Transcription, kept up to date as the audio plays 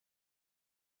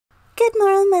Good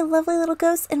morning, my lovely little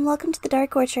ghosts, and welcome to the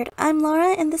Dark Orchard. I'm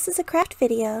Laura, and this is a craft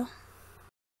video.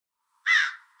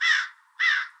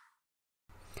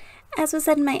 As was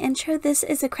said in my intro, this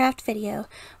is a craft video.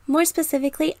 More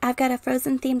specifically, I've got a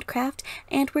Frozen-themed craft,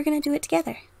 and we're going to do it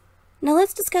together. Now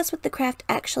let's discuss what the craft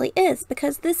actually is,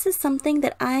 because this is something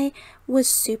that I was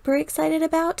super excited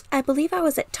about. I believe I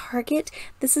was at Target.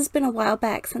 This has been a while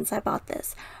back since I bought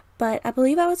this, but I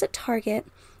believe I was at Target,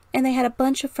 and they had a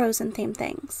bunch of Frozen-themed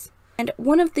things. And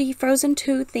one of the Frozen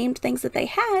 2 themed things that they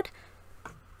had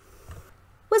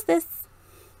was this.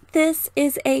 This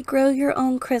is a grow your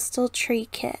own crystal tree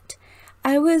kit.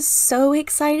 I was so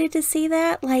excited to see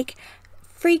that, like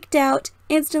freaked out,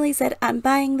 instantly said I'm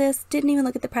buying this, didn't even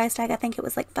look at the price tag. I think it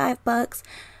was like $5,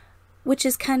 which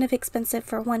is kind of expensive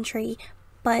for one tree,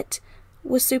 but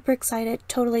was super excited,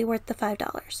 totally worth the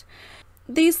 $5.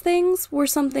 These things were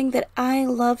something that I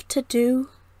love to do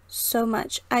so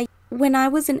much. When I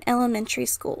was in elementary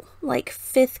school, like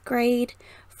 5th grade,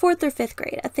 4th or 5th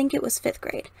grade, I think it was 5th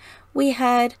grade, we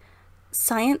had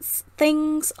science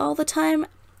things all the time.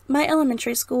 My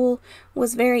elementary school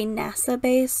was very NASA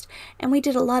based, and we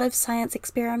did a lot of science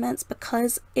experiments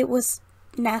because it was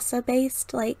NASA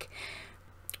based. Like,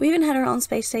 we even had our own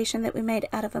space station that we made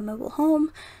out of a mobile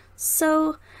home,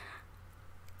 so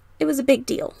it was a big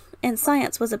deal, and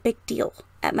science was a big deal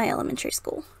at my elementary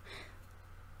school.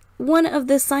 One of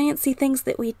the sciencey things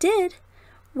that we did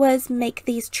was make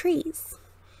these trees.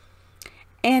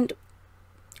 And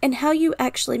how you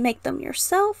actually make them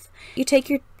yourself, you take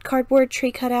your cardboard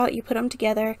tree cutout, you put them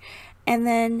together, and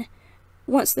then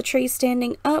once the tree's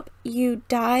standing up, you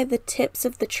dye the tips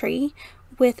of the tree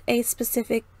with a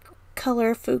specific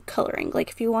color food coloring. Like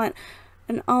if you want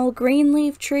an all green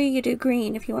leaf tree, you do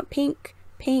green. If you want pink,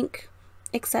 pink,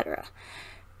 etc.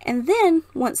 And then,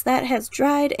 once that has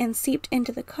dried and seeped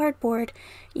into the cardboard,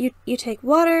 you take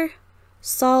water,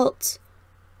 salt,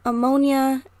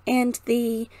 ammonia, and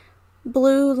the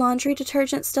blue laundry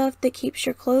detergent stuff that keeps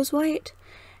your clothes white,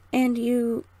 and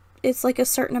it's like a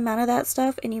certain amount of that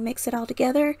stuff, and you mix it all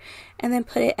together, and then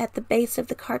put it at the base of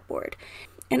the cardboard.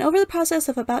 And over the process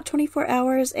of about 24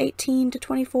 hours, 18 to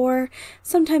 24,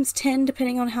 sometimes 10,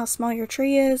 depending on how small your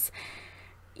tree is,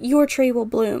 your tree will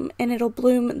bloom, and it'll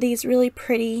bloom these really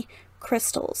pretty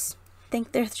crystals. I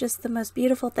think they're just the most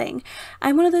beautiful thing.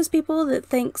 I'm one of those people that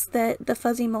thinks that the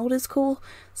fuzzy mold is cool,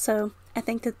 so I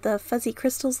think that the fuzzy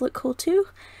crystals look cool too.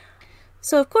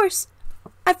 So of course,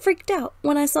 I freaked out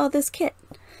when I saw this kit.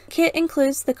 The kit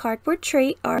includes the cardboard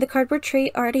tree. The cardboard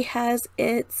tree already has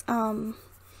its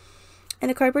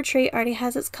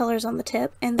colors on the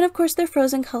tip, and then of course they're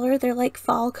frozen color. They're like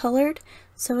fall colored,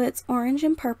 so it's orange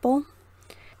and purple.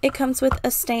 It comes with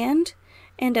a stand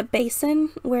and a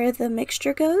basin where the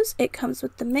mixture goes. It comes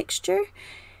with the mixture,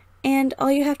 and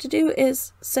all you have to do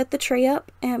is set the tree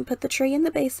up and put the tree in the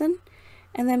basin,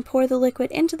 and then pour the liquid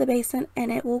into the basin,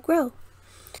 and it will grow.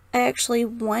 I actually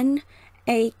won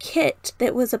a kit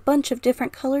that was a bunch of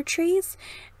different color trees,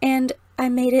 and I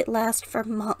made it last for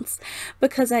months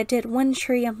because I did one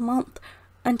tree a month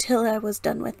until I was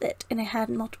done with it, and it had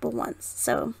multiple ones.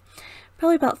 So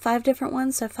probably about 5 different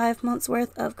ones, so 5 months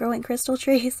worth of growing crystal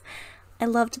trees. I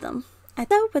loved them.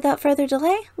 So without further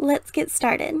delay, let's get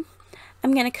started.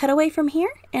 I'm going to cut away from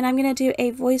here, and I'm going to do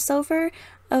a voiceover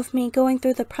of me going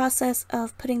through the process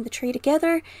of putting the tree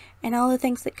together and all the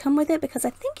things that come with it, because I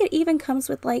think it even comes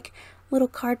with like little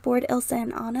cardboard Elsa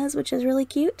and Annas, which is really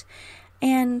cute.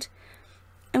 And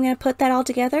I'm going to put that all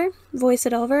together, voice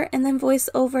it over, and then voice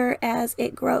over as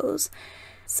it grows.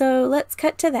 So let's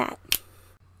cut to that.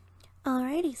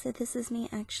 Alrighty, so this is me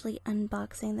actually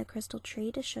unboxing the crystal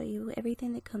tree to show you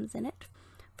everything that comes in it.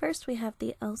 First we have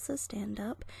the Elsa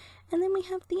stand-up, and then we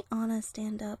have the Anna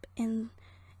stand-up, and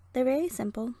they're very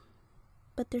simple,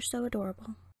 but they're so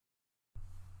adorable.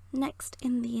 Next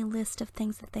in the list of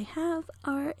things that they have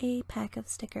are a pack of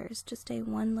stickers, just a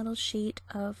one little sheet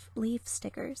of leaf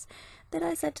stickers that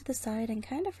I set to the side and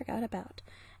kind of forgot about.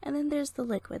 And then there's the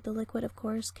liquid. The liquid, of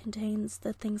course, contains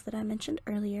the things that I mentioned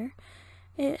earlier.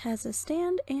 It has a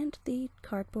stand and the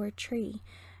cardboard tree,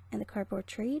 and the cardboard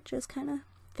tree just kind of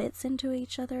fits into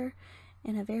each other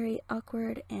in a very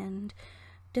awkward and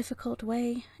difficult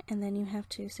way, and then you have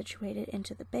to situate it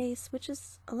into the base, which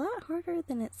is a lot harder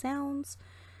than it sounds.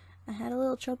 I had a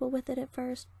little trouble with it at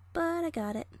first, but I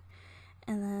got it.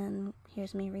 And then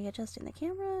here's me readjusting the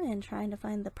camera and trying to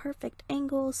find the perfect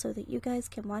angle so that you guys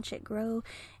can watch it grow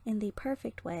in the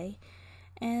perfect way.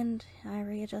 And I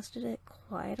readjusted it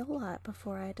quite a lot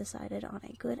before I decided on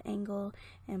a good angle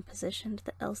and positioned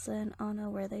the Elsa and Anna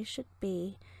where they should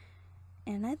be.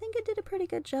 and I think it did a pretty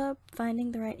good job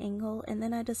finding the right angle. And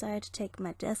then I decided to take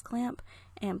my desk lamp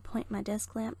and point my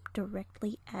desk lamp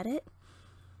directly at it.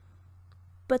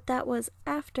 But that was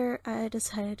after I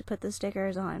decided to put the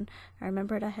stickers on. I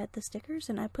remembered I had the stickers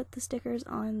and I put the stickers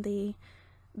on the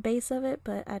base of it,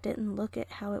 but I didn't look at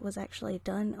how it was actually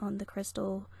done on the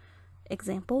crystal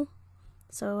example.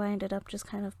 So I ended up just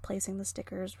kind of placing the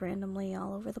stickers randomly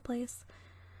all over the place.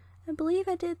 I believe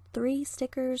I did 3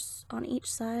 stickers on each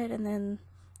side and then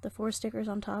the 4 stickers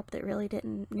on top that really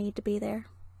didn't need to be there.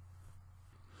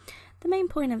 The main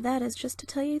point of that is just to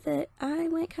tell you that I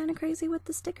went kind of crazy with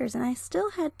the stickers, and I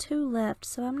still had 2 left,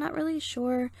 so I'm not really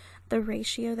sure the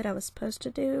ratio that I was supposed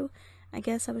to do. I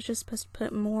guess I was just supposed to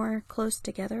put more close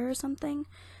together or something,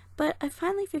 but I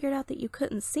finally figured out that you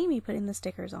couldn't see me putting the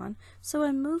stickers on, so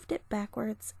I moved it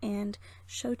backwards and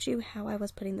showed you how I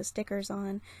was putting the stickers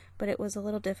on, but it was a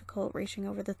little difficult reaching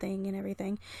over the thing and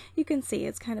everything. You can see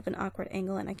it's kind of an awkward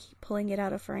angle, and I keep pulling it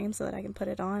out of frame so that I can put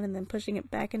it on and then pushing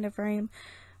it back into frame.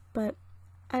 But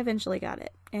I eventually got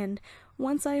it, and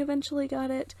once I eventually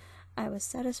got it, I was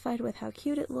satisfied with how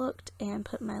cute it looked and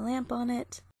put my lamp on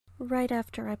it right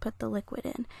after I put the liquid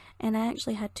in. And I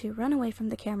actually had to run away from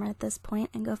the camera at this point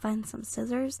and go find some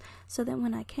scissors, so that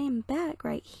when I came back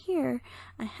right here,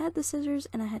 I had the scissors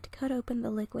and I had to cut open the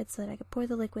liquid so that I could pour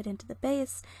the liquid into the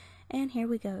base. And here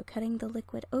we go, cutting the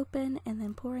liquid open and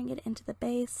then pouring it into the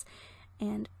base,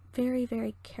 and very,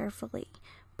 very carefully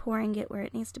pouring it where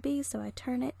it needs to be. So I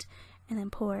turn it and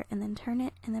then pour, and then turn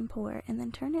it and then pour, and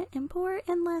then turn it and pour,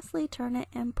 and lastly turn it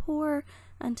and pour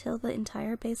until the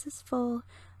entire base is full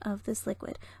of this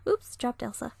liquid. Oops, dropped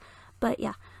Elsa. But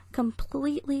yeah,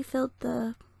 completely filled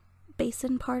the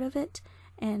basin part of it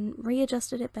and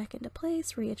readjusted it back into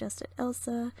place, readjusted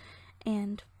Elsa,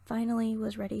 and finally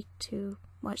was ready to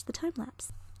watch the time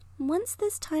lapse. Once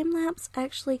this time lapse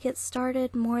actually gets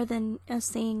started, more than us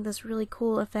seeing this really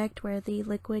cool effect where the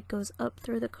liquid goes up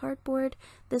through the cardboard,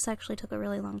 this actually took a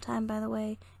really long time, by the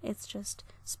way. It's just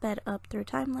sped up through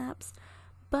time lapse.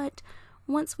 But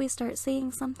once we start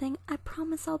seeing something, I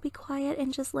promise I'll be quiet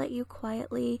and just let you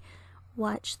quietly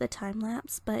watch the time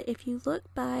lapse. But if you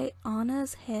look by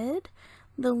Anna's head,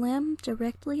 the limb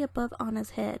directly above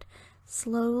Anna's head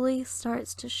slowly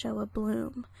starts to show a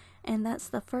bloom, and that's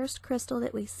the first crystal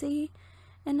that we see.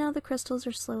 And now the crystals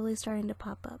are slowly starting to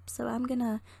pop up. So I'm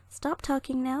gonna stop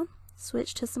talking now,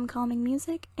 switch to some calming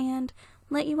music, and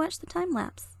let you watch the time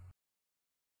lapse.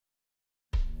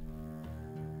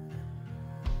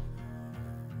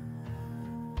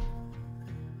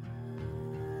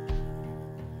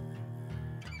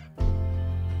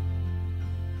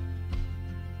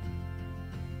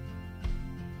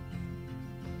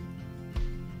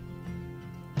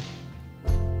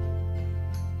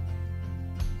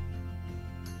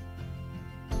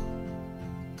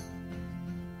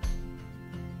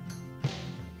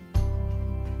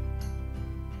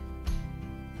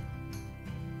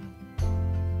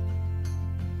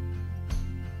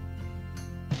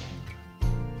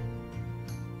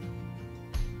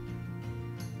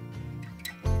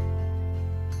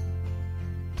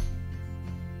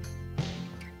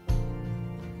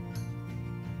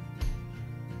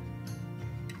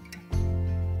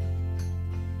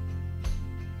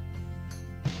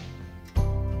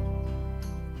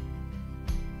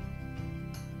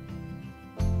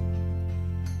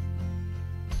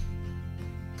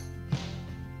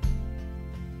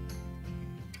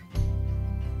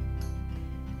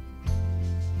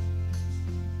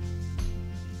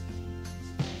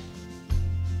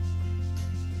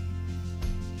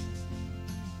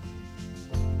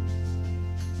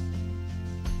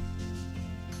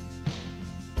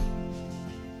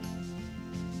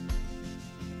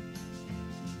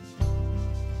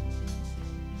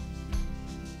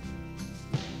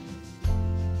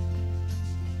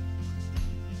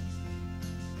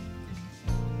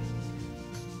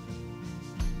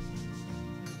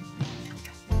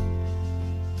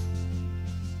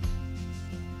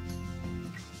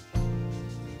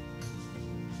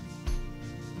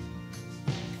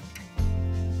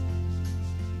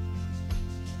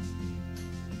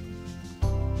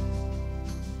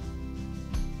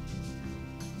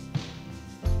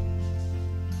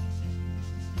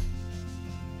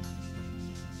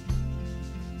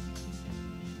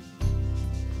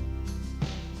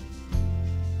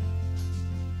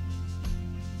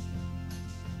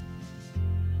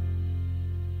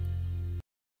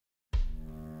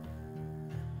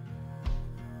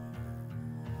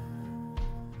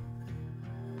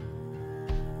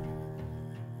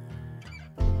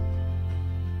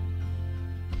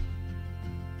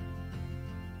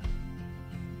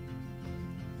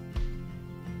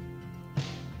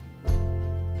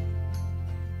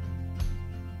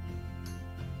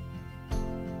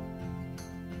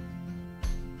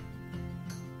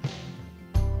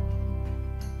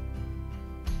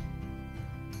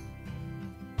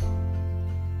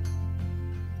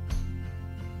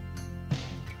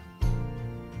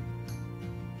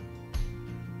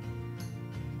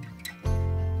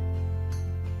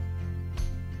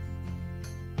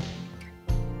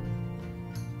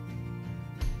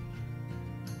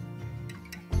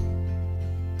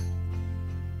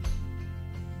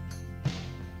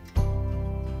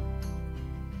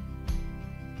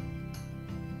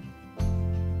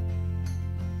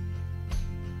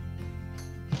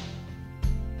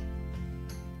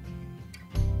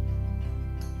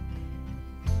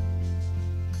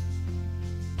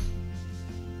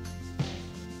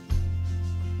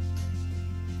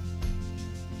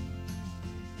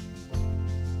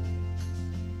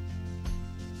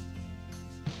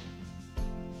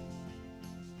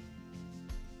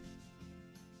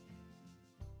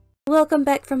 Welcome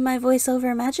back from my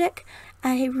voiceover magic.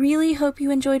 I really hope you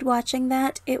enjoyed watching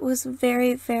that. It was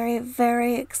very, very,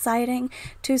 very exciting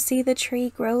to see the tree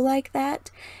grow like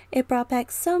that. It brought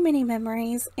back so many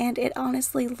memories, and it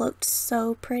honestly looked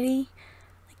so pretty.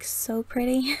 Like, so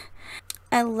pretty.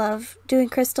 I love doing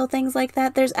crystal things like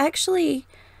that. There's actually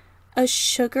a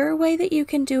sugar way that you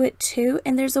can do it too,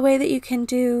 and there's a way that you can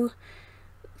do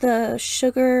the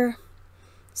sugar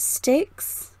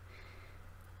sticks.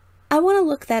 I want to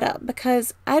look that up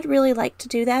because I'd really like to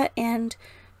do that and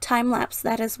time-lapse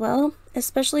that as well,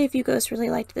 especially if you guys really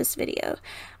liked this video.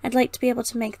 I'd like to be able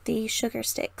to make the sugar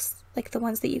sticks, like the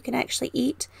ones that you can actually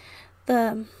eat.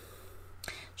 The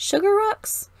sugar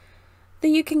rocks that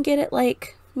you can get at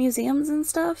like museums and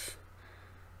stuff,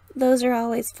 those are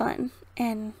always fun,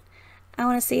 and I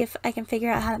want to see if I can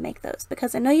figure out how to make those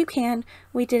because I know you can.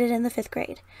 We did it in the 5th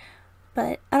grade.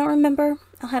 But I don't remember.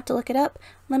 I'll have to look it up.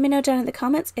 Let me know down in the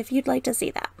comments if you'd like to see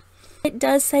that. It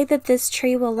does say that this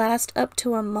tree will last up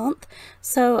to a month,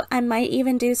 so I might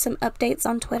even do some updates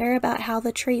on Twitter about how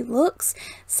the tree looks,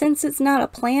 since it's not a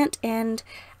plant and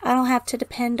I don't have to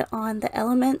depend on the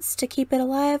elements to keep it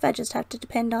alive. I just have to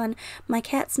depend on my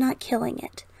cats not killing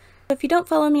it. If you don't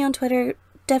follow me on Twitter,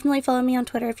 definitely follow me on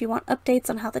Twitter if you want updates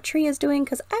on how the tree is doing,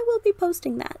 because I will be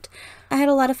posting that. I had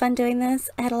a lot of fun doing this.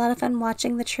 I had a lot of fun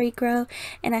watching the tree grow,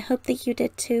 and I hope that you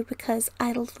did too, because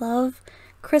I love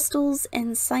crystals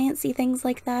and sciencey things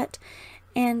like that.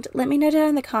 And let me know down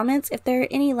in the comments if there are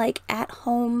any like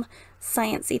at-home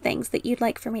sciencey things that you'd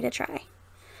like for me to try.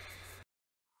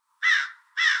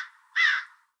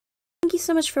 Thank you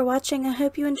so much for watching. I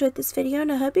hope you enjoyed this video,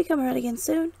 and I hope you come around again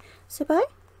soon. So bye.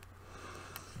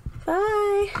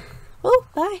 Bye. Oh,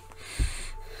 bye.